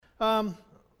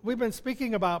We've been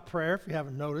speaking about prayer, if you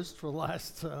haven't noticed, for the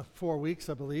last 4 weeks,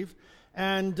 I believe.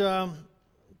 And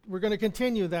we're going to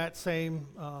continue that same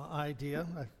idea,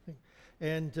 I think.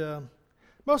 And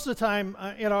most of the time,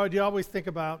 I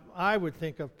would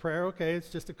think of prayer, okay, it's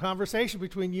just a conversation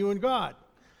between you and God.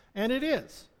 And it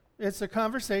is. It's a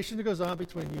conversation that goes on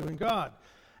between you and God.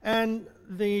 And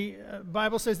the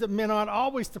Bible says that men ought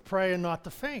always to pray and not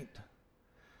to faint.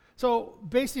 So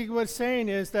basically what it's saying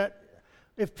is that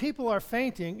if people are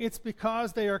fainting, it's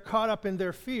because they are caught up in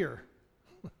their fear.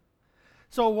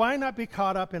 So why not be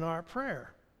caught up in our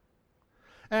prayer?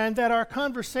 And that our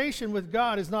conversation with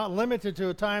God is not limited to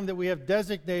a time that we have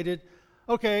designated,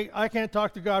 okay, I can't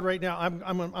talk to God right now,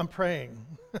 I'm praying.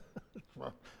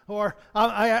 Or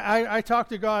I talk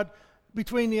to God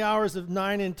between the hours of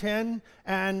 9 and 10,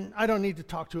 and I don't need to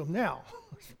talk to him now.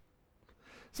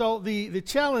 So the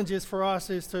challenge is for us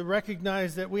is to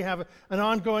recognize that we have an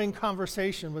ongoing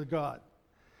conversation with God.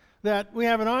 That we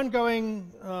have an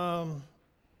ongoing, how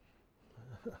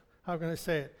can I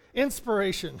say it,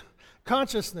 inspiration,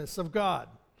 consciousness of God.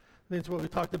 That's what we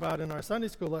talked about in our Sunday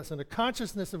school lesson, a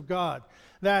consciousness of God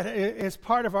that is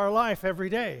part of our life every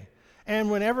day.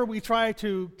 And whenever we try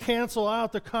to cancel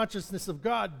out the consciousness of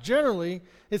God, generally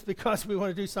it's because we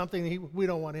want to do something we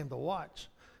don't want him to watch.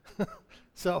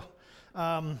 So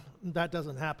that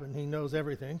doesn't happen. He knows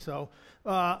everything. So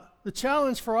the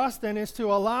challenge for us then is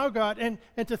to allow God, and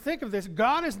to think of this,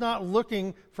 God is not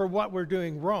looking for what we're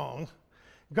doing wrong.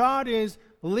 God is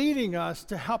leading us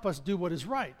to help us do what is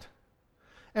right.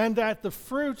 And that the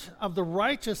fruit of the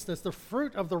righteousness, the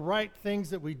fruit of the right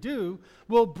things that we do,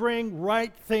 will bring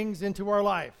right things into our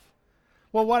life.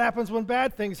 Well, what happens when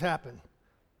bad things happen?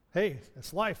 Hey,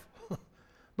 it's life.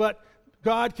 But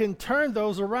God can turn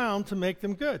those around to make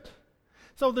them good.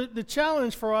 So the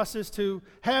challenge for us is to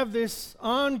have this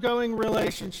ongoing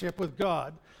relationship with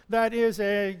God that is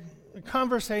a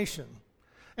conversation.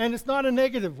 And it's not a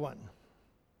negative one.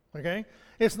 Okay?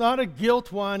 It's not a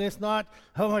guilt one. It's not,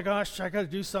 oh my gosh, I got to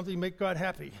do something to make God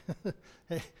happy.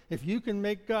 Hey, if you can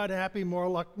make God happy,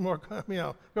 go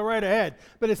right ahead.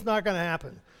 But it's not going to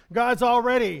happen. God's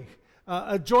already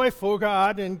a joyful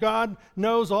God, and God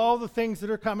knows all the things that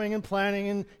are coming and planning,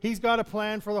 and he's got a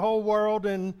plan for the whole world,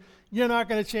 and you're not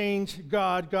going to change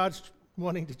God. God's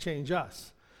wanting to change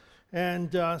us.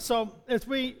 And so as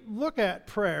we look at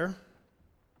prayer,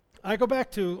 I go back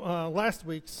to last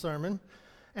week's sermon,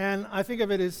 and I think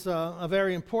of it as a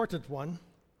very important one.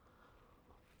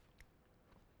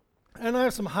 And I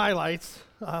have some highlights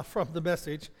from the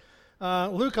message.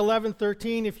 Luke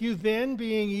 11:13, if you then,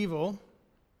 being evil,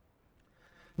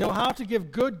 know how to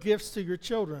give good gifts to your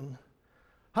children,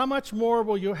 how much more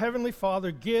will your heavenly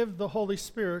Father give the Holy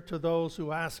Spirit to those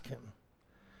who ask him?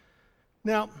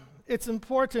 Now, it's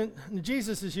important,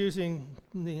 Jesus is using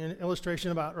the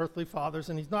illustration about earthly fathers,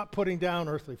 and he's not putting down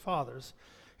earthly fathers.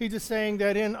 He's just saying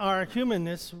that in our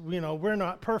humanness, we're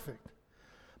not perfect.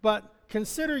 But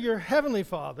consider your heavenly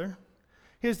Father,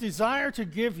 his desire to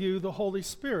give you the Holy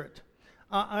Spirit.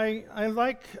 I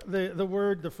like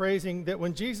the phrasing that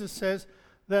when Jesus says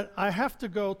that I have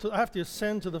to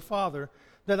ascend to the Father,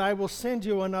 that I will send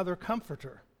you another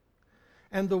comforter.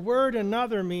 And the word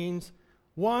another means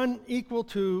one equal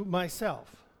to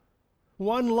myself,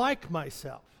 one like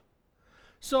myself.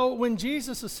 So when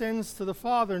Jesus ascends to the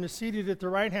Father and is seated at the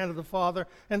right hand of the Father,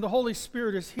 and the Holy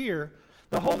Spirit is here,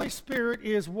 the Holy Spirit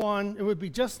is one. It would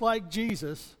be just like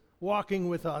Jesus walking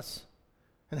with us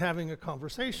and having a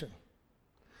conversation.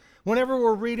 Whenever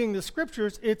we're reading the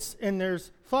scriptures, and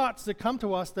there's thoughts that come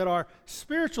to us that are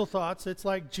spiritual thoughts, it's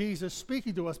like Jesus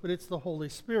speaking to us, but it's the Holy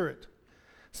Spirit.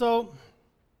 So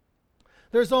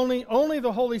there's only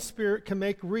the Holy Spirit can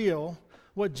make real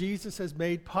what Jesus has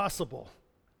made possible.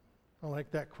 I like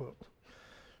that quote.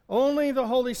 Only the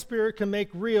Holy Spirit can make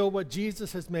real what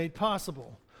Jesus has made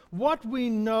possible. What we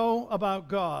know about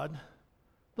God,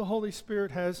 the Holy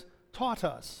Spirit has taught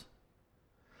us.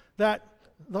 That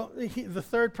the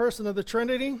third person of the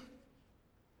Trinity,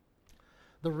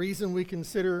 the reason we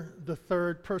consider the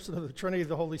third person of the Trinity,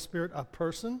 the Holy Spirit, a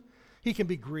person, he can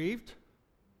be grieved,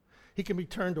 he can be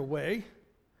turned away,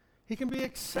 he can be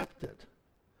accepted.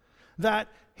 That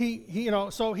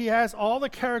so he has all the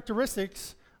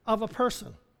characteristics of a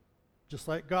person, just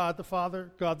like God the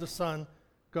Father, God the Son,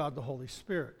 God the Holy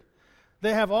Spirit.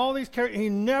 They have all these characteristics. He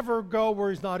never go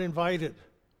where he's not invited.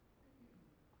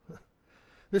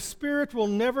 The Spirit will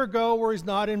never go where he's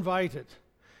not invited.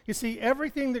 You see,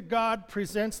 everything that God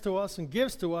presents to us and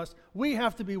gives to us, we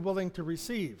have to be willing to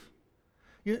receive.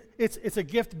 It's a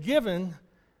gift given,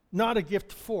 not a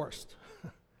gift forced.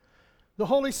 The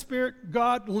Holy Spirit,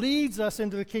 God leads us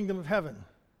into the kingdom of heaven.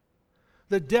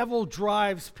 the devil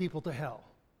drives people to hell.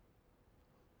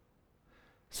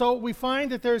 So we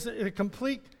find that there's a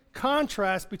complete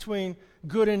contrast between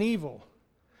good and evil.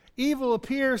 Evil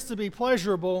appears to be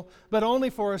pleasurable, but only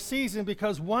for a season,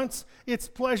 because once its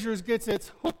pleasures gets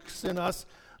its hooks in us,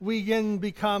 we then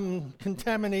become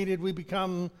contaminated, we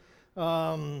become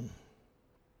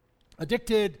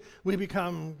addicted, we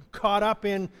become caught up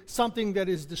in something that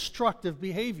is destructive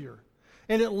behavior.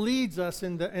 And it leads us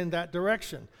in that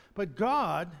direction. But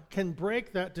God can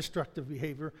break that destructive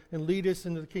behavior and lead us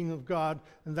into the kingdom of God,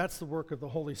 and that's the work of the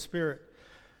Holy Spirit.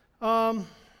 What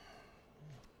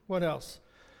else?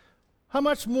 How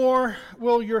much more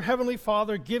will your Heavenly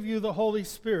Father give you the Holy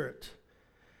Spirit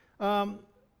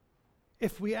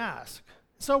if we ask?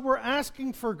 So we're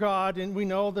asking for God, and we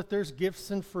know that there's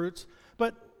gifts and fruits,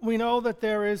 but we know that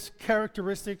there is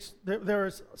characteristics, there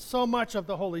is so much of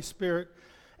the Holy Spirit,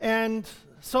 and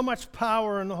so much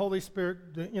power in the Holy Spirit,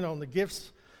 in the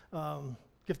gifts,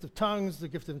 gift of tongues, the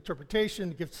gift of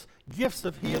interpretation, gifts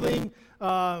of healing,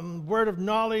 word of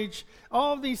knowledge.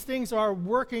 All of these things are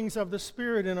workings of the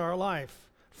Spirit in our life.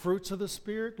 Fruits of the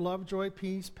Spirit, love, joy,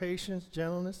 peace, patience,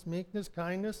 gentleness, meekness,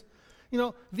 kindness.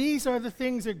 These are the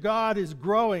things that God is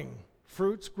growing.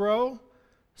 Fruits grow,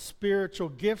 spiritual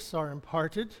gifts are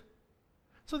imparted.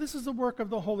 So this is the work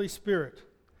of the Holy Spirit.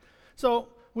 So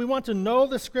we want to know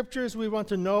the Scriptures. We want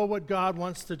to know what God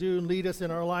wants to do and lead us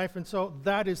in our life. And so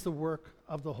that is the work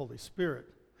of the Holy Spirit.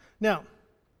 Now,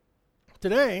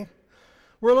 today,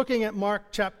 we're looking at Mark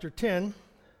chapter 10,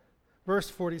 verse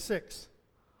 46.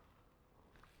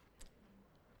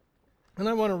 And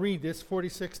I want to read this,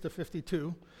 46 to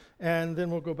 52, and then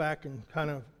we'll go back and kind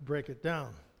of break it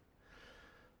down.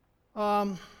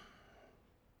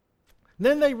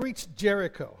 Then they reached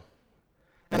Jericho.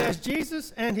 And as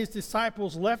Jesus and his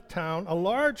disciples left town, a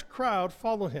large crowd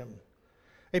followed him.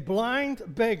 A blind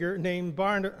beggar named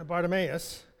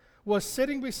Bartimaeus was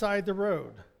sitting beside the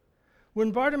road.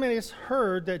 When Bartimaeus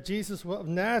heard that Jesus of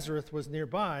Nazareth was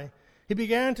nearby, he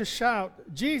began to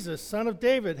shout, "Jesus, Son of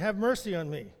David, have mercy on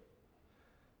me."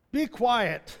 "Be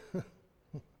quiet,"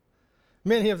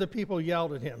 many of the people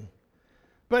yelled at him.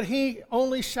 But he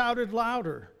only shouted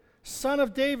louder, "Son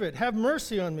of David, have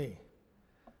mercy on me."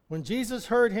 When Jesus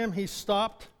heard him, he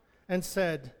stopped and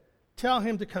said, "Tell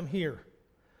him to come here."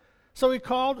 So they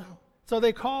called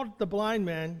the blind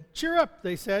man. "Cheer up,"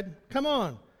 they said. "Come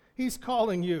on, he's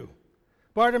calling you."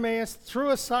 Bartimaeus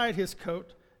threw aside his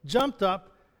coat, jumped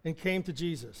up, and came to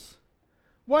Jesus.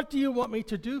 "What do you want me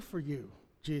to do for you?"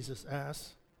 Jesus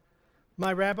asked.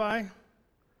 "My rabbi,"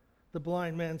 the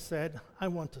blind man said, "I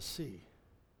want to see."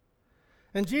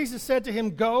 And Jesus said to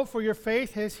him, "Go, for your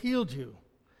faith has healed you."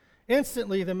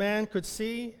 Instantly the man could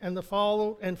see and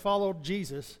followed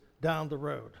Jesus down the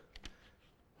road.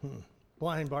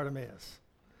 Blind Bartimaeus.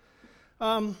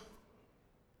 As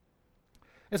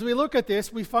we look at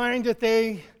this, we find that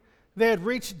they had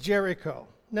reached Jericho.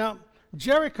 Now,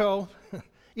 Jericho,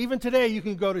 even today you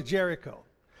can go to Jericho.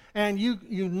 And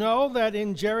you know that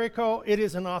in Jericho it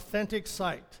is an authentic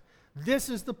site. This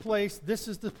is the place,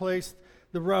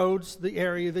 the roads, the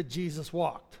area that Jesus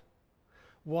walked.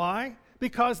 Why?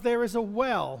 Because there is a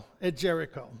well at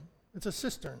Jericho. It's a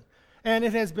cistern. And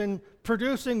it has been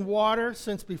producing water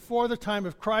since before the time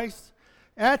of Christ,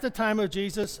 at the time of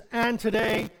Jesus, and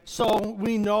today. So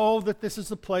we know that this is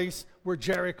the place where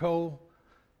Jericho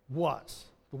was.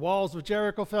 The walls of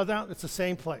Jericho fell down. It's the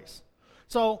same place.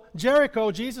 So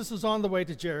Jericho, Jesus was on the way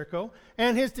to Jericho,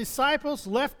 and his disciples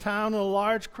left town and a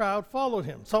large crowd followed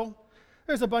him. So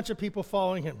there's a bunch of people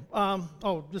following him.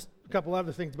 Just a couple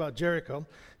other things about Jericho.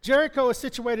 Jericho is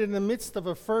situated in the midst of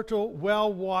a fertile,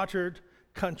 well-watered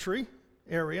country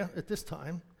area at this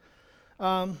time.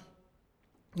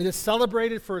 It is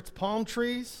celebrated for its palm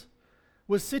trees,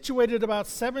 was situated about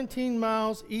 17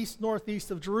 miles east-northeast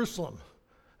of Jerusalem.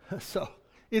 So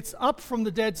it's up from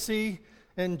the Dead Sea,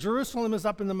 and Jerusalem is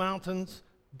up in the mountains.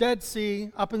 Dead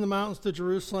Sea, up in the mountains to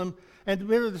Jerusalem. And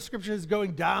remember the scripture is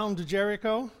going down to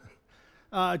Jericho.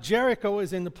 Jericho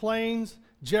is in the plains,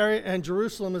 and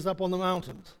Jerusalem is up on the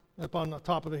mountains, up on the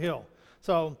top of the hill.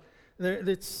 So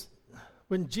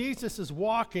when Jesus is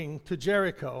walking to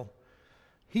Jericho,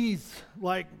 he's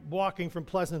like walking from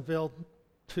Pleasantville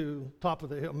to top of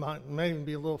the hill mountain, maybe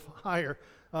be a little higher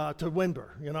to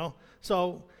Windber,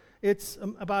 So it's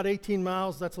about 18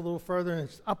 miles. That's a little further, and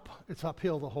it's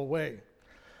uphill the whole way.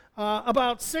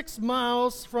 About 6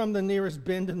 miles from the nearest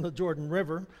bend in the Jordan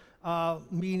River,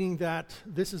 meaning that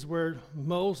this is where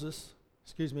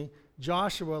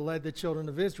Joshua led the children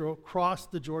of Israel,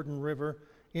 crossed the Jordan River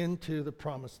into the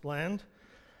promised land.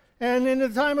 And in the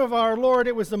time of our Lord,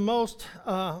 it was the most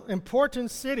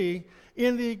important city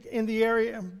in the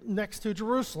area next to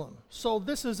Jerusalem. So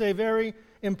this is a very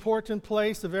important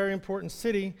place, a very important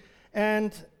city,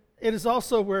 and it is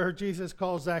also where Jesus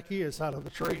calls Zacchaeus out of the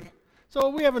tree. So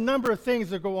we have a number of things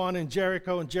that go on in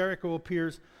Jericho, and Jericho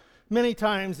appears many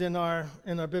times in our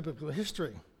biblical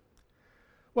history.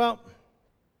 Well,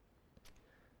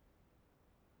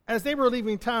 as they were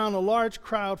leaving town, a large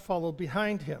crowd followed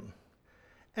him,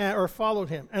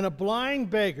 and a blind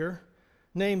beggar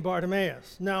named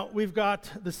Bartimaeus. Now, we've got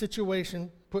the situation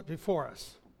put before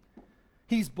us.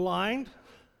 He's blind,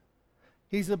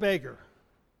 he's a beggar.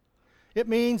 It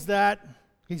means that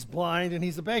he's blind and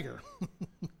he's a beggar.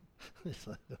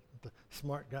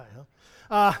 Smart guy,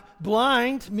 huh?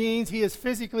 Blind means he is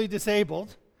physically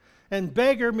disabled, and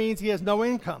beggar means he has no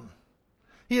income.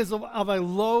 He is of a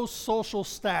low social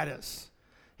status.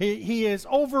 He is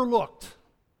overlooked.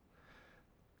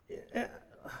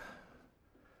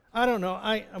 I don't know.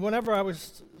 Whenever I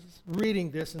was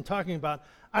reading this and talking about,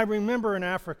 I remember in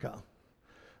Africa,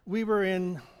 we were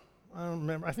in, I don't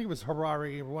remember, I think it was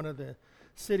Harare, one of the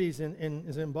cities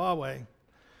in Zimbabwe,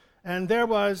 and there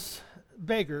was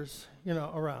beggars,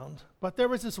 around. But there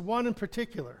was this one in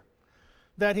particular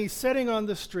that he's sitting on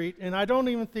the street, and I don't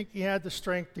even think he had the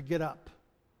strength to get up.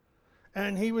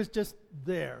 And he was just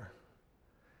there.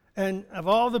 And of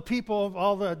all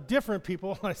the different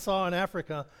people I saw in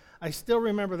Africa, I still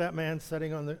remember that man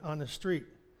sitting on the street,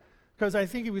 because I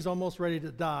think he was almost ready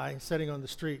to die sitting on the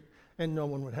street, and no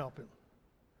one would help him.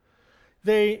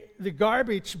 The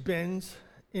garbage bins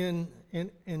in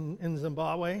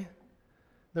Zimbabwe,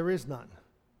 there is none.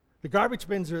 The garbage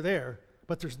bins are there,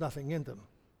 but there's nothing in them,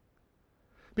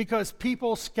 because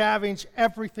people scavenge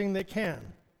everything they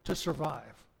can to survive.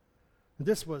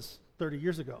 This was 30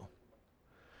 years ago.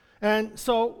 And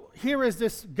so here is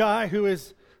this guy who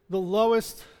is the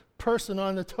lowest person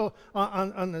on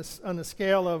the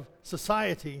scale of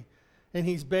society, and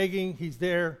he's begging, he's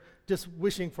there just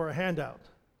wishing for a handout.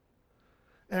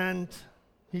 And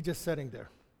he's just sitting there.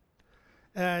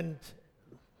 And,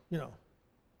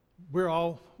 we're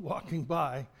all walking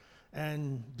by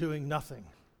and doing nothing.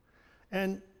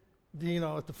 And,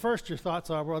 at the first your thoughts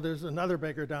are, well, there's another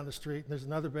beggar down the street, and there's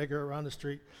another beggar around the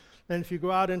street. And if you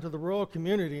go out into the rural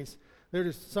communities,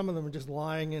 some of them are just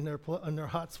lying in their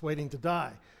huts waiting to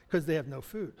die because they have no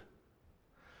food.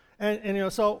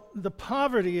 And so the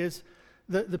poverty is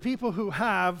the people who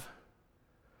have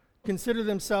consider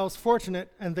themselves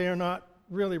fortunate, and they are not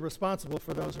really responsible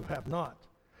for those who have not.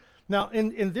 Now,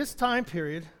 in this time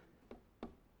period,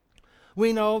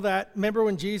 we know that, remember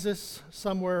when Jesus,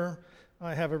 somewhere,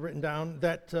 I have it written down,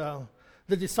 that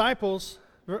the disciples,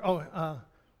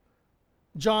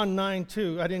 John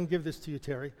 9:2, I didn't give this to you,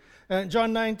 Terry.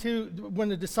 John 9:2, when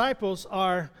the disciples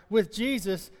are with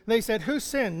Jesus, they said, who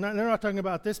sinned? They're not talking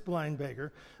about this blind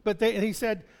beggar, but he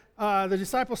said, the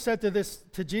disciples said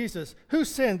to Jesus, who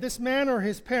sinned, this man or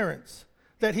his parents,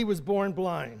 that he was born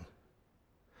blind?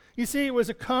 You see, it was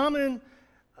a common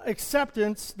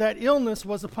acceptance that illness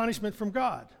was a punishment from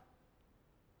God.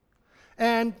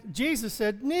 And Jesus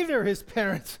said, neither his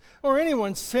parents or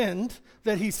anyone sinned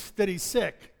that he's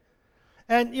sick.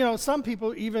 And, some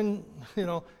people even,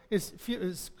 as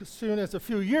soon as a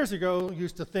few years ago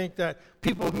used to think that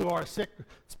people who are sick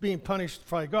is being punished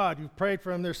by God. You've prayed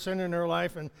for them, there's sin in their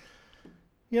life, and,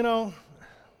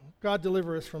 God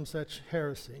deliver us from such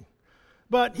heresy.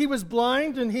 But he was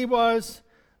blind, and he was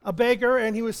a beggar,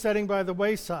 and he was sitting by the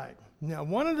wayside. Now,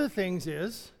 one of the things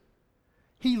is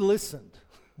he listened.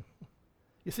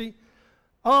 You see,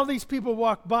 all these people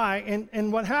walk by,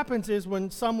 and what happens is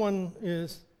when someone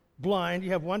is blind,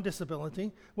 you have one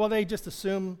disability, well, they just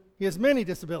assume he has many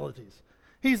disabilities.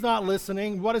 He's not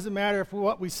listening. What does it matter if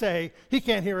what we say? He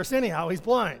can't hear us anyhow. He's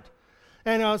blind.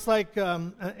 And it's like,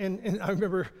 and I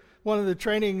remember one of the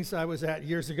trainings I was at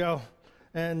years ago,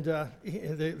 and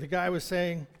the guy was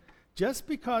saying, just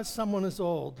because someone is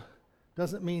old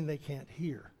doesn't mean they can't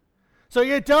hear. So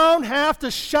you don't have to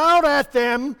shout at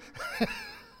them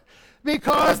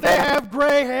because they have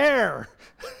gray hair.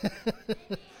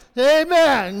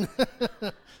 Amen.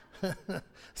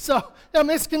 So, a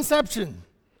misconception.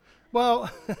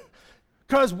 Well,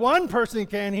 because one person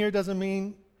can't hear doesn't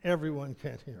mean everyone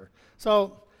can't hear.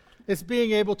 So, it's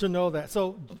being able to know that.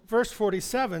 So, verse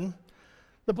 47,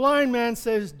 the blind man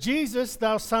says, Jesus,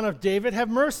 thou son of David, have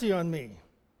mercy on me.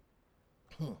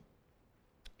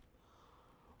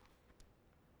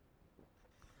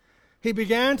 He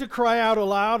began to cry out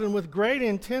aloud and with great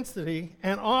intensity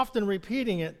and often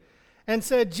repeating it, and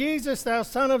said, Jesus, thou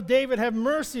son of David, have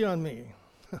mercy on me.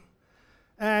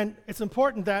 And it's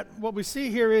important that what we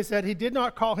see here is that he did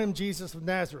not call him Jesus of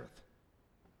Nazareth.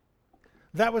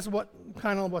 That was what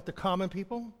the common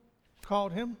people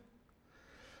called him.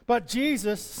 But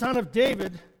Jesus, son of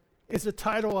David, is the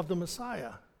title of the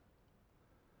Messiah.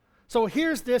 So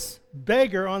here's this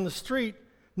beggar on the street,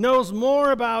 knows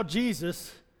more about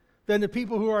Jesus than the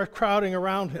people who are crowding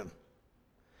around him.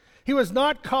 He was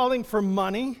not calling for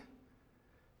money.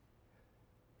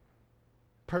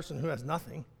 Person who has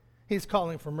nothing. He's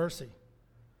calling for mercy.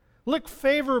 Look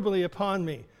favorably upon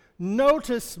me.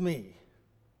 Notice me.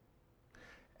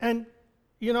 And,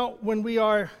 when we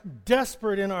are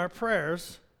desperate in our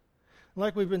prayers,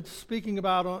 like we've been speaking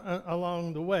about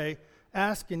along the way,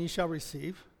 ask and ye shall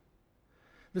receive.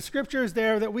 The scripture is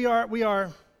there that we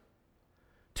are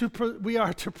to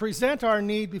present our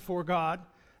need before God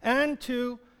and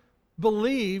to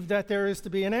believe that there is to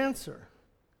be an answer.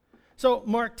 So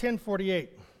Mark 10:48.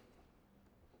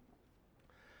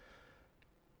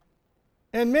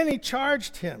 And many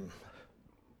charged him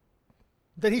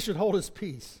that he should hold his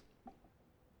peace.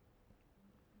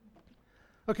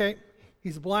 Okay,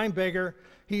 he's a blind beggar.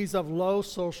 He's of low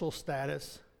social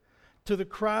status. To the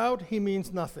crowd, he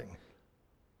means nothing.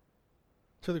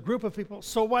 To the group of people.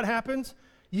 So what happens?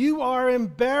 You are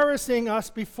embarrassing us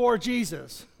before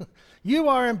Jesus. You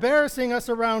are embarrassing us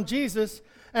around Jesus.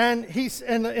 And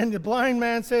the blind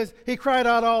man says, he cried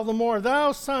out all the more,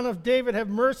 "Thou son of David, have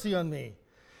mercy on me."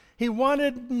 He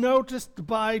wanted noticed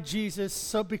by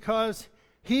Jesus because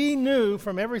he knew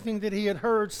from everything that he had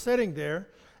heard sitting there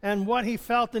and what he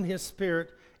felt in his spirit,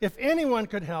 if anyone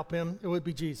could help him, it would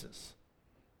be Jesus.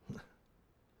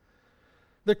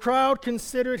 The crowd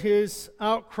considered his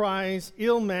outcries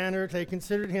ill-mannered. They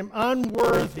considered him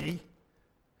unworthy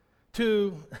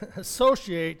to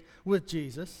associate with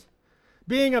Jesus.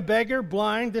 Being a beggar,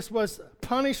 blind, this was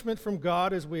punishment from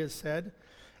God, as we have said.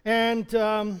 And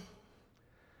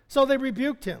so they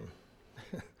rebuked him.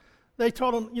 They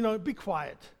told him, be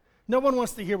quiet. No one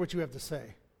wants to hear what you have to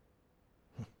say.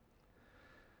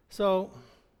 So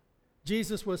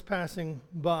Jesus was passing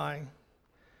by,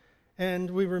 and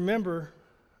we remember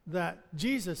that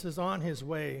Jesus is on his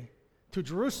way to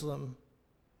Jerusalem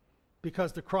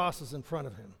because the cross is in front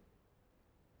of him.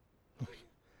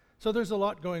 So there's a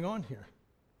lot going on here.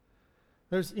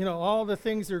 There's, all the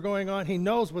things that are going on. He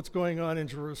knows what's going on in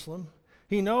Jerusalem.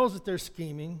 He knows that they're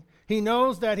scheming. He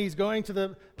knows that he's going to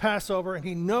the Passover, and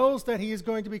he knows that he is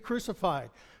going to be crucified.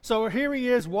 So here he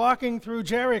is walking through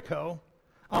Jericho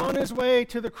on his way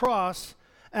to the cross,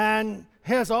 and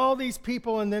has all these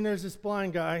people, and then there's this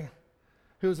blind guy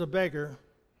who's a beggar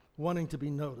wanting to be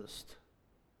noticed.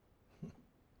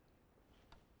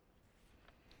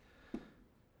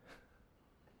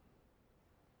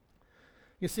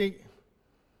 You see,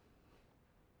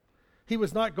 he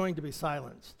was not going to be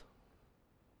silenced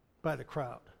by the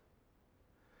crowd.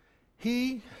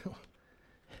 He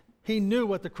knew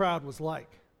what the crowd was like.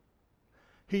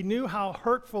 He knew how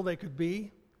hurtful they could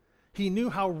be. He knew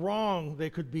how wrong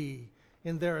they could be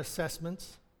in their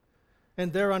assessments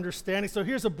and their understanding. So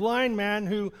here's a blind man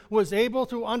who was able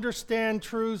to understand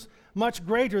truths much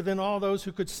greater than all those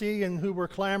who could see and who were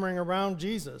clamoring around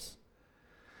Jesus.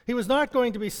 He was not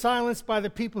going to be silenced by the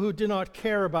people who did not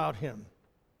care about him.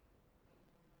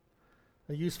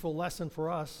 A useful lesson for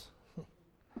us.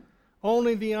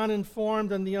 Only the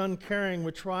uninformed and the uncaring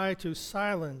would try to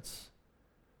silence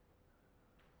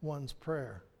one's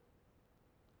prayer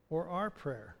or our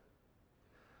prayer.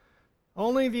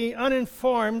 Only the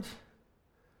uninformed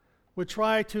would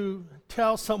try to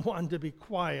tell someone to be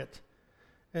quiet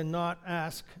and not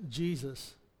ask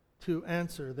Jesus to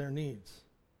answer their needs.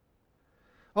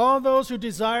 All those who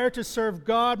desire to serve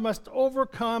God must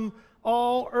overcome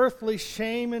all earthly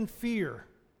shame and fear.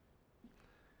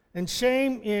 And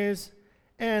shame is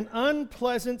an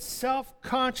unpleasant,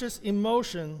 self-conscious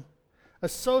emotion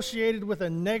associated with a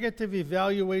negative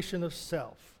evaluation of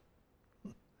self.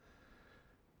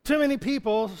 Too many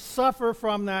people suffer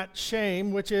from that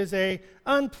shame, which is a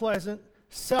unpleasant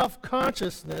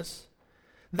self-consciousness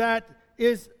that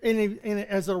is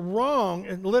as a wrong,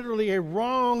 and literally a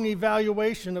wrong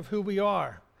evaluation of who we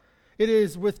are. It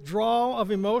is withdrawal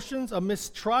of emotions, a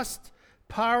mistrust,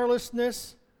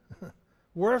 powerlessness,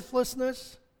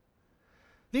 worthlessness.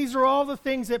 These are all the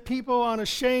things that people on a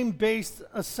shame-based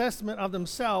assessment of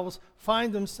themselves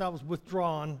find themselves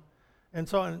withdrawn and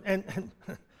so on.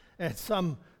 And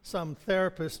some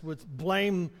therapist would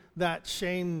blame that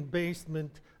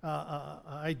shame-basement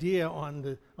idea on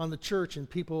the church and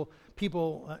people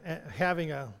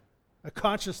having a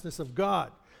consciousness of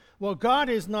God. Well, God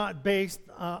is not based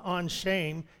on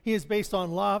shame. He is based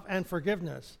on love and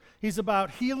forgiveness. He's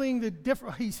about healing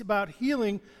He's about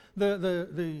healing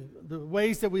the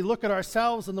ways that we look at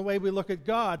ourselves and the way we look at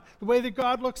God, the way that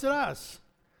God looks at us.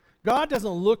 God doesn't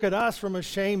look at us from a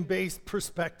shame-based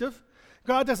perspective.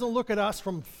 God doesn't look at us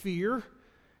from fear.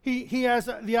 He has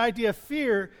the idea of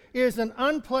fear is an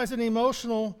unpleasant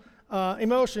emotion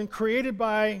created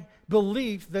by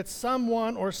belief that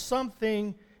someone or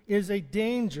something is a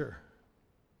danger,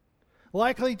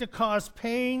 likely to cause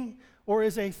pain or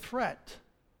is a threat.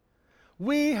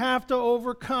 We have to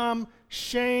overcome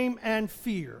shame and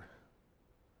fear.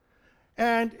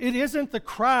 And it isn't the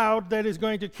crowd that is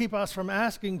going to keep us from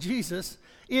asking Jesus.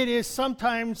 It is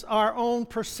sometimes our own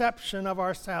perception of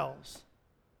ourselves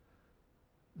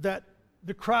that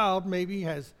the crowd maybe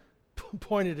has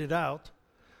pointed it out,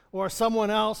 or someone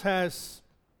else has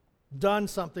done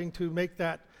something to make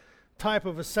that type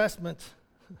of assessment,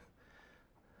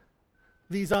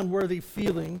 these unworthy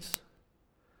feelings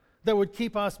that would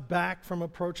keep us back from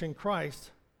approaching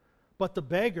Christ. But the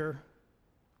beggar,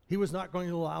 he was not going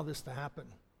to allow this to happen.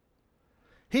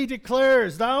 He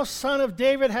declares, "Thou Son of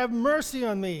David, have mercy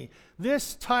on me."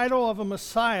 This title of a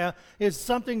Messiah is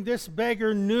something this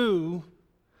beggar knew,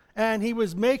 and he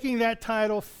was making that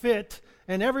title fit,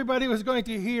 and everybody was going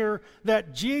to hear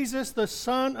that Jesus, the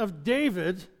Son of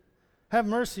David, have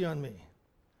mercy on me.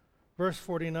 Verse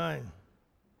 49.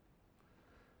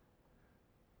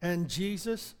 And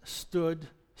Jesus stood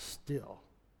still.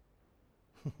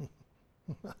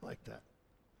 I like that.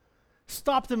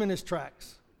 Stopped him in his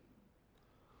tracks.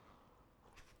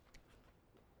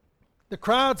 The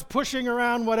crowd's pushing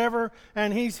around whatever,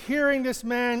 and he's hearing this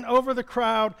man over the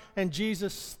crowd, and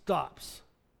Jesus stops.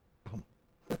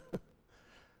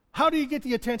 How do you get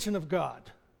the attention of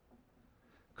God?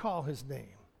 Call his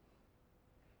name.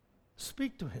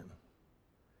 Speak to him.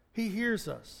 He hears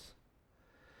us.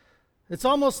 It's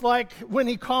almost like when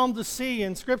he calmed the sea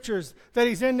in scriptures, that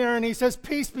he's in there and he says,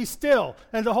 "Peace, be still,"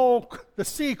 and the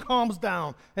sea calms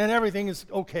down and everything is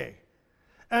okay.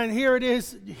 And here it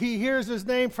is, he hears his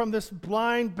name from this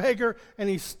blind beggar and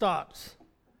he stops.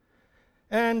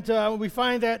 And we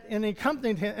find that, and he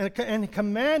accompanied him and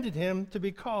commanded him to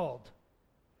be called.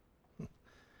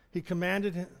 He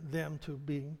commanded them to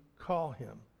call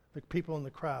him, the people in the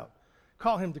crowd.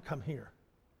 Call him to come here.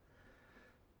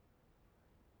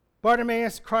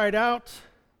 Bartimaeus cried out.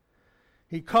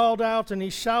 He called out and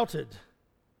he shouted.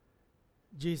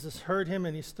 Jesus heard him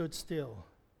and he stood still.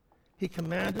 He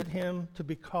commanded him to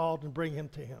be called and bring him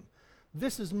to him.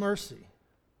 This is mercy.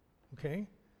 Okay?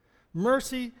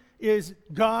 Mercy is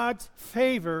God's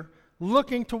favor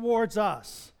looking towards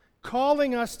us,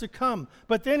 calling us to come.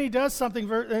 But then he does something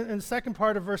in the second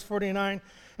part of verse 49.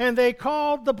 And they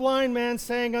called the blind man,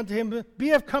 saying unto him,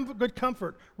 "Be of good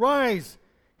comfort. Rise,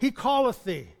 he calleth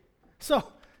thee."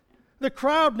 So the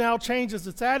crowd now changes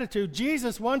its attitude.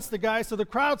 Jesus wants the guy, so the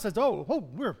crowd says,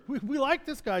 we like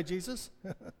this guy, Jesus.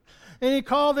 And he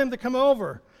called them to come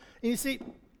over. And you see,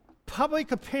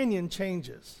 public opinion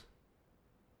changes.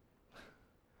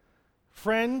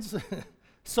 Friends,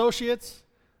 associates,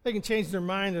 they can change their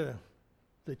mind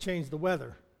to change the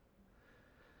weather.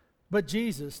 But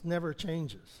Jesus never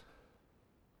changes.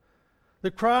 The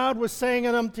crowd was saying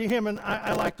unto him, and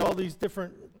I liked all these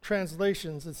different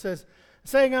translations. It says,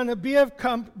 saying unto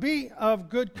him, be of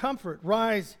good comfort,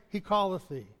 rise, he calleth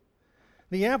thee.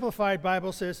 The Amplified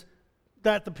Bible says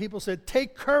that the people said,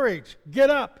 take courage, get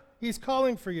up, he's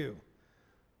calling for you.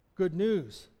 Good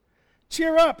news.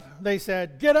 Cheer up, they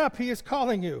said, get up, he is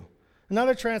calling you.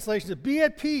 Another translation says, be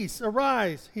at peace,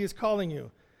 arise, he is calling you.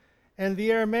 And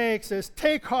the Aramaic says,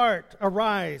 take heart,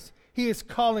 arise, he is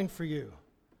calling for you.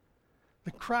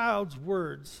 The crowd's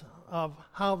words of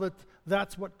how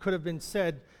that's what could have been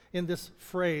said in this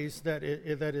phrase that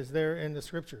is there in the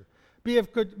scripture. Be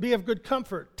of good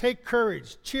comfort, take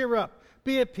courage, cheer up,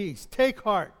 be at peace, take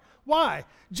heart. Why?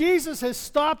 Jesus has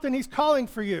stopped and he's calling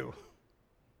for you.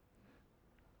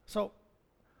 So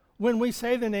when we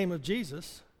say the name of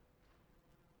Jesus,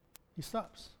 he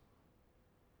stops.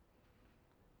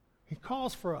 He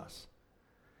calls for us.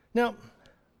 Now,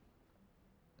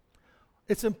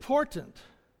 it's important.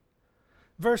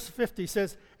 Verse 50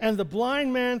 says, and the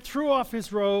blind man threw off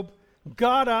his robe,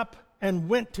 got up, and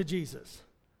went to Jesus.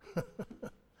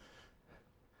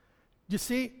 You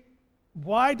see,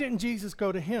 why didn't Jesus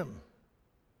go to him?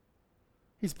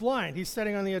 He's blind. He's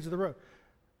sitting on the edge of the road.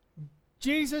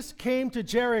 Jesus came to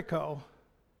Jericho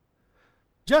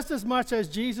just as much as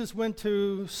Jesus went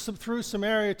through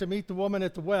Samaria to meet the woman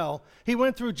at the well. He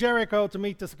went through Jericho to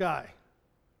meet this guy.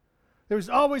 There's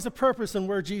always a purpose in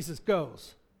where Jesus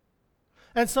goes.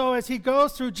 And so as he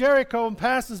goes through Jericho and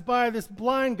passes by this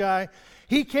blind guy,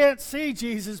 he can't see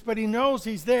Jesus, but he knows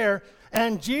he's there.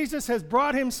 And Jesus has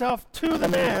brought himself to the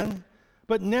man,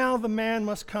 but now the man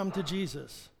must come to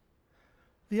Jesus.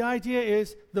 The idea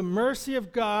is the mercy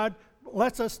of God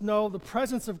lets us know the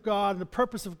presence of God and the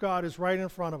purpose of God is right in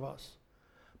front of us.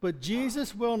 But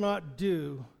Jesus will not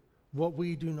do what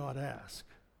we do not ask.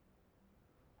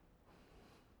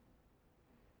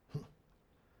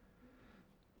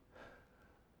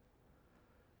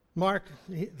 Mark,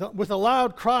 with a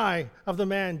loud cry of the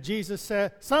man, Jesus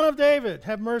said, "Son of David,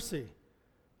 have mercy."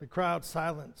 The crowd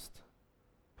silenced,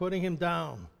 putting him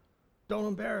down. "Don't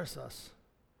embarrass us."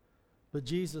 But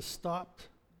Jesus stopped,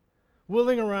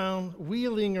 wheeling around.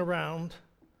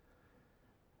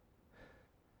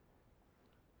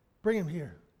 "Bring him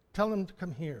here. Tell him to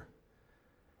come here."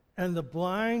 And the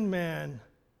blind man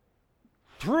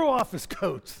threw off his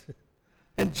coat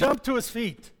and jumped to his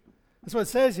feet. That's what it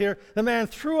says here. The man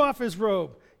threw off his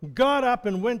robe, got up,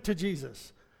 and went to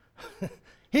Jesus.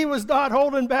 He was not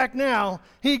holding back now.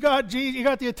 He got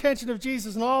the attention of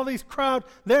Jesus, and all these crowd,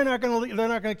 they're not going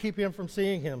to keep him from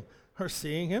seeing him, or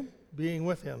seeing him, being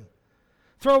with him.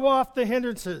 Throw off the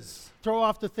hindrances. Throw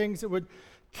off the things that would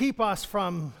keep us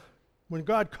from, when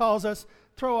God calls us,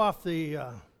 throw off the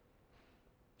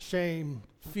shame,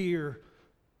 fear,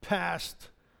 past,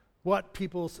 what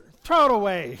people say. Throw it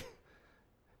away.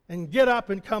 And get up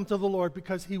and come to the Lord,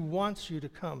 because he wants you to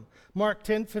come. Mark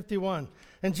 10:51.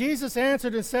 And Jesus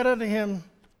answered and said unto him,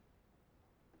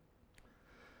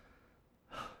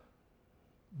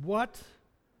 "What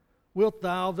wilt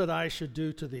thou that I should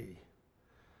do to thee?"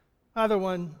 Other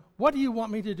one, "What do you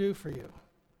want me to do for you?"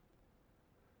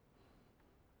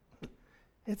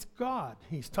 It's God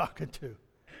he's talking to.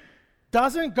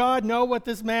 Doesn't God know what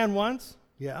this man wants?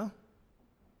 Yeah.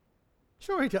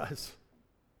 Sure he does.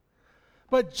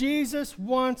 But Jesus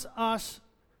wants us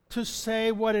to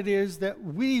say what it is that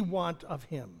we want of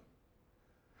him.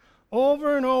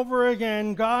 Over and over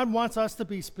again, God wants us to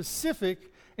be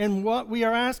specific in what we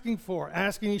are asking for.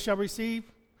 Asking, you shall receive.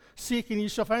 Seeking, you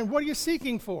shall find. What are you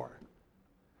seeking for?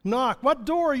 Knock. What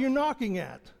door are you knocking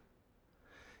at?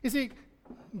 You see,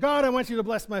 God, I want you to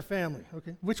bless my family.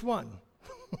 Okay, which one?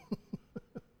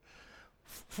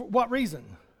 For what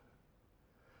reason?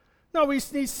 No, we need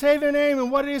to say their name and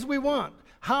what it is we want.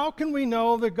 How can we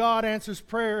know that God answers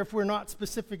prayer if we're not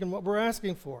specific in what we're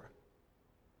asking for?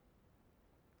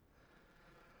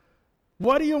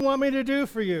 What do you want me to do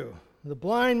for you? The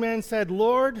blind man said,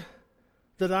 "Lord,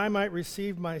 that I might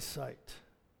receive my sight."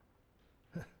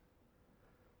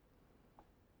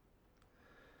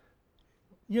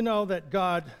 You know that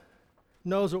God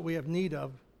knows what we have need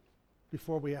of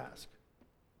before we ask.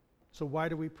 So why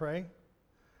do we pray?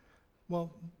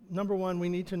 Well, number one, we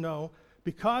need to know,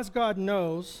 because God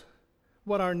knows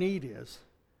what our need is,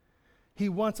 he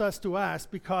wants us to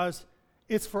ask because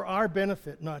it's for our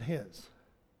benefit, not his.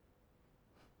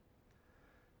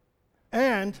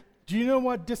 And do you know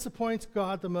what disappoints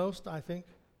God the most, I think?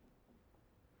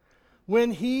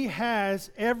 When he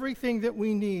has everything that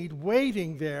we need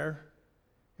waiting there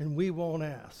and we won't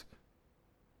ask.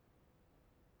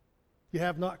 You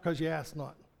have not because you ask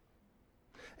not.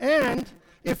 And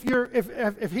if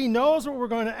he knows what we're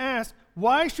going to ask,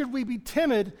 why should we be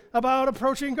timid about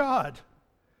approaching God?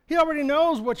 He already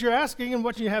knows what you're asking and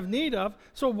what you have need of,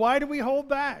 so why do we hold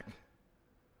back?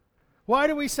 Why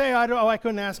do we say, I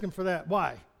couldn't ask him for that?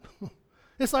 Why?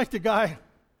 It's like the guy,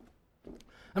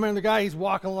 he's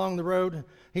walking along the road,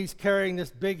 he's carrying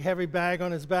this big heavy bag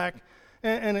on his back,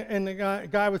 and the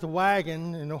guy with the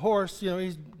wagon and the horse,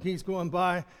 he's going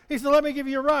by. He said, "Let me give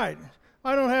you a ride.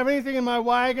 I don't have anything in my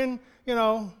wagon, get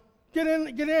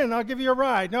in, I'll give you a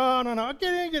ride." No,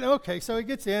 get in. Okay, so he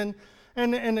gets in,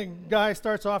 and the guy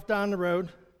starts off down the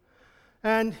road,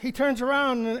 and he turns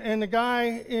around, and the guy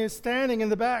is standing in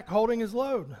the back holding his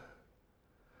load.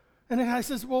 And the guy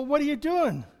says, "Well, what are you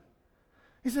doing?"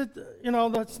 He said,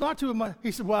 "That's not too much."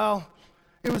 He said, "Well,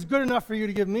 it was good enough for you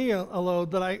to give me a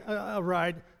load, but a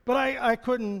ride, but I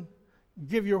couldn't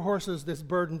give your horses this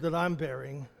burden that I'm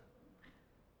bearing."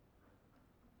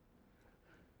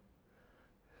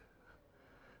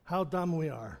 How dumb we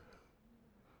are.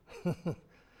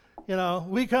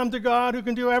 We come to God who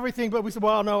can do everything, but we say,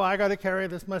 "Well, no, I got to carry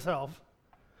this myself.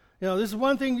 This is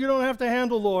one thing you don't have to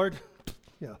handle, Lord."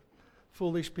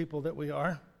 Foolish people that we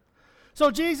are. So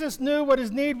Jesus knew what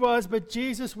his need was, but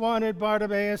Jesus wanted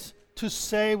Bartimaeus to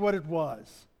say what it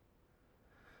was.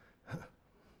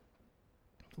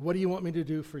 What do you want me to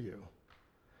do for you?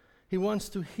 He wants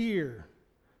to hear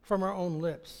from our own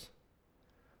lips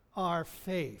our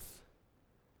faith.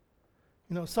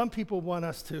 Some people want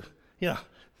us to,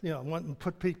 wanting to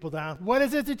put people down. What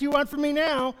is it that you want from me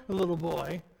now, little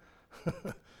boy?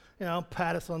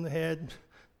 Pat us on the head,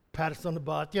 pat us on the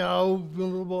butt.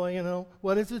 Little boy,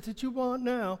 what is it that you want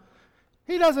now?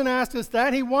 He doesn't ask us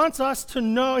that. He wants us to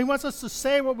know. He wants us to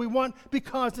say what we want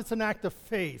because it's an act of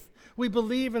faith. We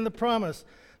believe in the promise.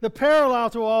 The parallel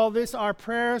to all this, our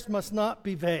prayers must not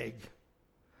be vague.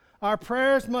 Our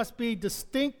prayers must be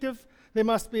distinctive. They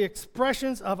must be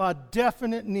expressions of a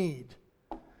definite need.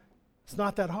 It's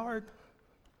not that hard.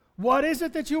 What is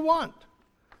it that you want?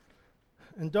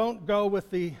 And don't go with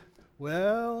the,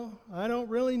 I don't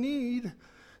really need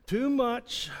too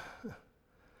much.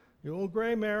 The old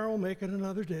gray mare will make it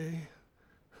another day.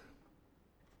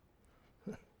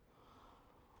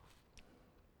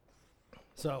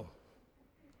 So,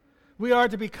 we are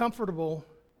to be comfortable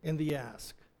in the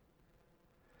ask.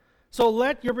 So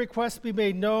let your requests be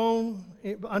made known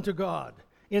unto God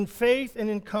in faith and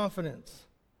in confidence.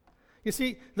 You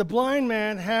see, the blind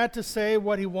man had to say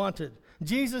what he wanted.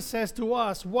 Jesus says to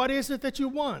us, what is it that you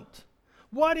want?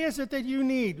 What is it that you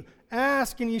need?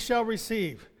 Ask and ye shall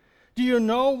receive. Do you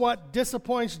know what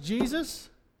disappoints Jesus?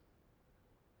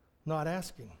 Not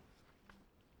asking.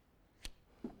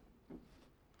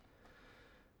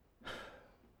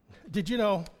 Did you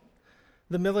know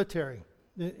the military,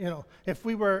 if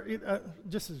we were,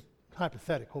 just as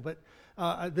hypothetical, but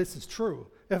this is true.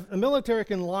 If the military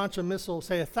can launch a missile,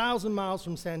 say 1,000 miles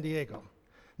from San Diego,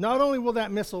 not only will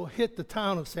that missile hit the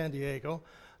town of San Diego,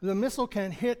 the missile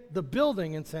can hit the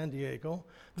building in San Diego.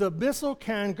 The missile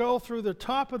can go through the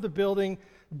top of the building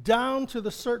down to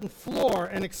the certain floor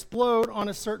and explode on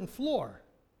a certain floor.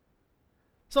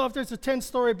 So if there's a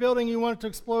 10-story building, you want it to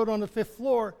explode on the 5th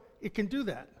floor, it can do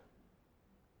that.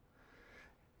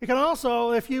 It can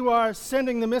also, if you are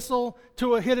sending the missile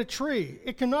to hit a tree,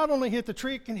 it can not only hit the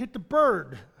tree, it can hit the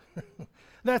bird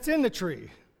that's in the tree.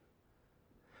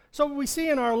 So we see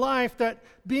in our life that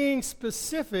being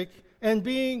specific and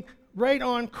being right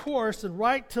on course and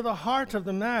right to the heart of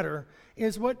the matter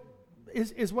is what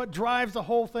drives the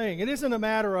whole thing. It isn't a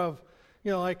matter of,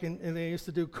 like they used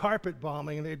to do carpet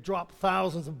bombing, and they'd drop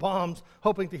thousands of bombs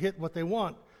hoping to hit what they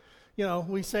want.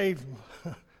 We say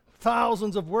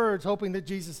thousands of words hoping that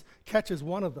Jesus catches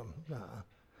one of them.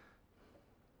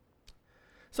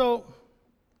 So,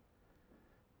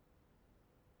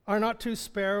 are not 2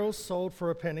 sparrows sold for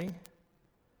a penny?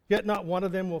 Yet not one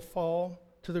of them will fall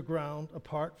to the ground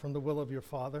apart from the will of your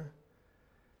Father.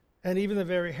 And even the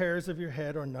very hairs of your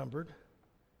head are numbered.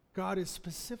 God is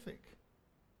specific.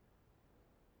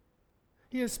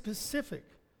 He is specific.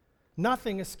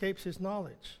 Nothing escapes his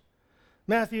knowledge.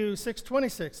 Matthew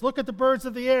 6:26, look at the birds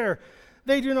of the air.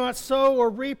 They do not sow or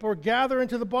reap or gather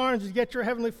into the barns, yet your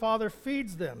heavenly Father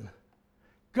feeds them.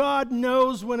 God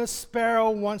knows when a sparrow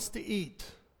wants to eat.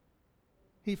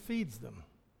 He feeds them.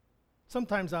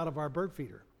 Sometimes out of our bird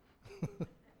feeder.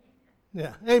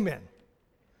 Yeah, amen.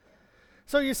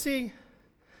 So you see,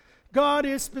 God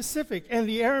is specific. And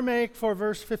the Aramaic for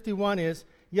verse 51 is,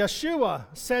 Yeshua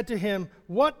said to him,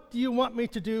 what do you want me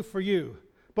to do for you?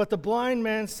 But the blind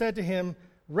man said to him,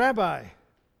 Rabbi,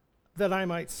 that I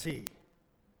might see.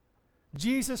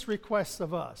 Jesus requests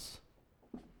of us,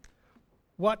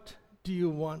 what do you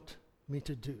want me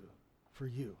to do for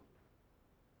you?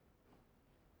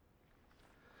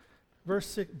 Verse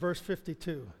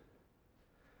 52.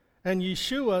 And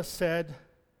Yeshua said,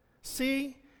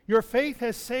 see, your faith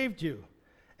has saved you.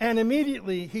 And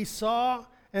immediately he saw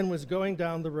and was going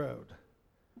down the road.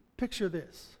 Picture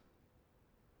this.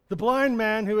 The blind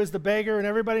man who is the beggar, and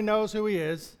everybody knows who he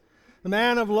is, the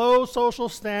man of low social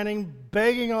standing,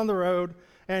 begging on the road,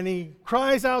 and he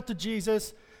cries out to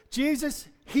Jesus. Jesus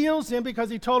heals him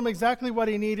because he told him exactly what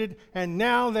he needed, and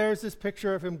now there's this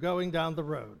picture of him going down the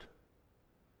road.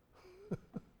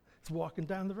 It's walking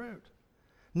down the road.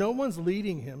 No one's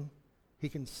leading him. He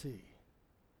can see.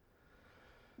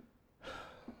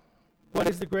 What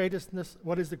is the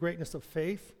greatness of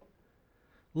faith?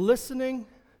 Listening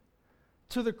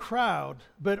to the crowd,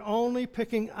 but only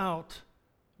picking out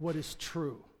what is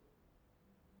true.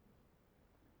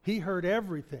 He heard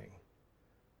everything,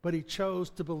 but he chose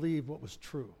to believe what was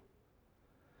true.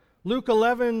 Luke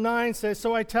 11:9 says,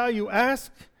 so I tell you,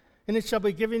 ask, and it shall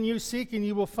be given you, seek, and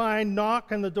you will find,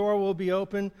 knock, and the door will be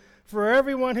open. For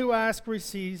everyone who asks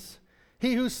receives,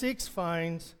 he who seeks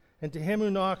finds, and to him who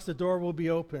knocks the door will be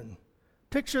open.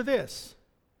 Picture this,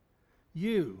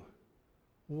 you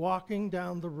walking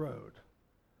down the road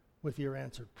with your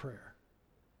answered prayer.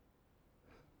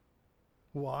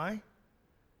 Why?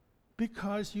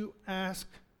 Because you ask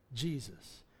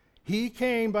Jesus. He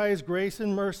came by his grace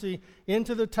and mercy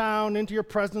into the town, into your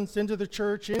presence, into the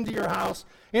church, into your house,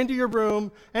 into your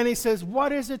room, and he says,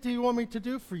 what is it that you want me to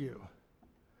do for you?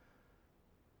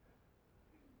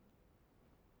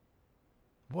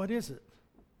 What is it?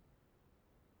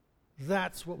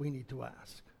 That's what we need to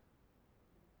ask.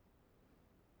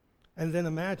 And then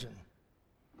imagine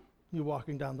you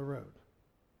walking down the road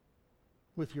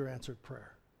with your answered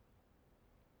prayer.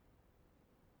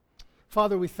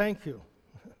 Father, we thank you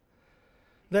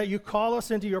that you call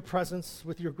us into your presence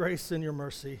with your grace and your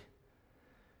mercy.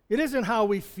 It isn't how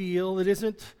we feel. It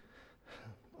isn't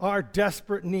our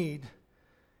desperate need.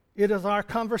 It is our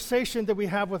conversation that we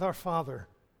have with our Father.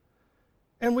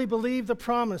 And we believe the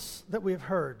promise that we have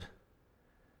heard.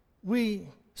 We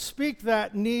speak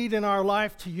that need in our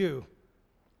life to you.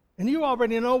 And you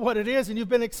already know what it is, and you've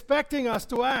been expecting us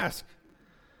to ask.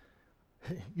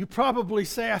 You probably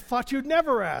say, I thought you'd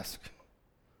never ask.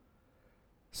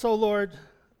 So, Lord,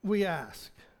 we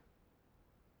ask.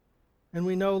 And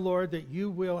we know, Lord, that you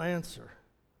will answer,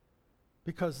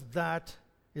 because that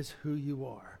is who you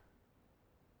are.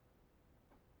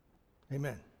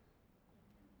 Amen.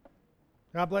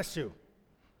 God bless you.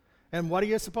 And what are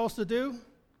you supposed to do?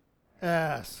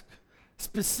 Ask.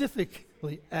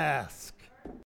 Specifically ask.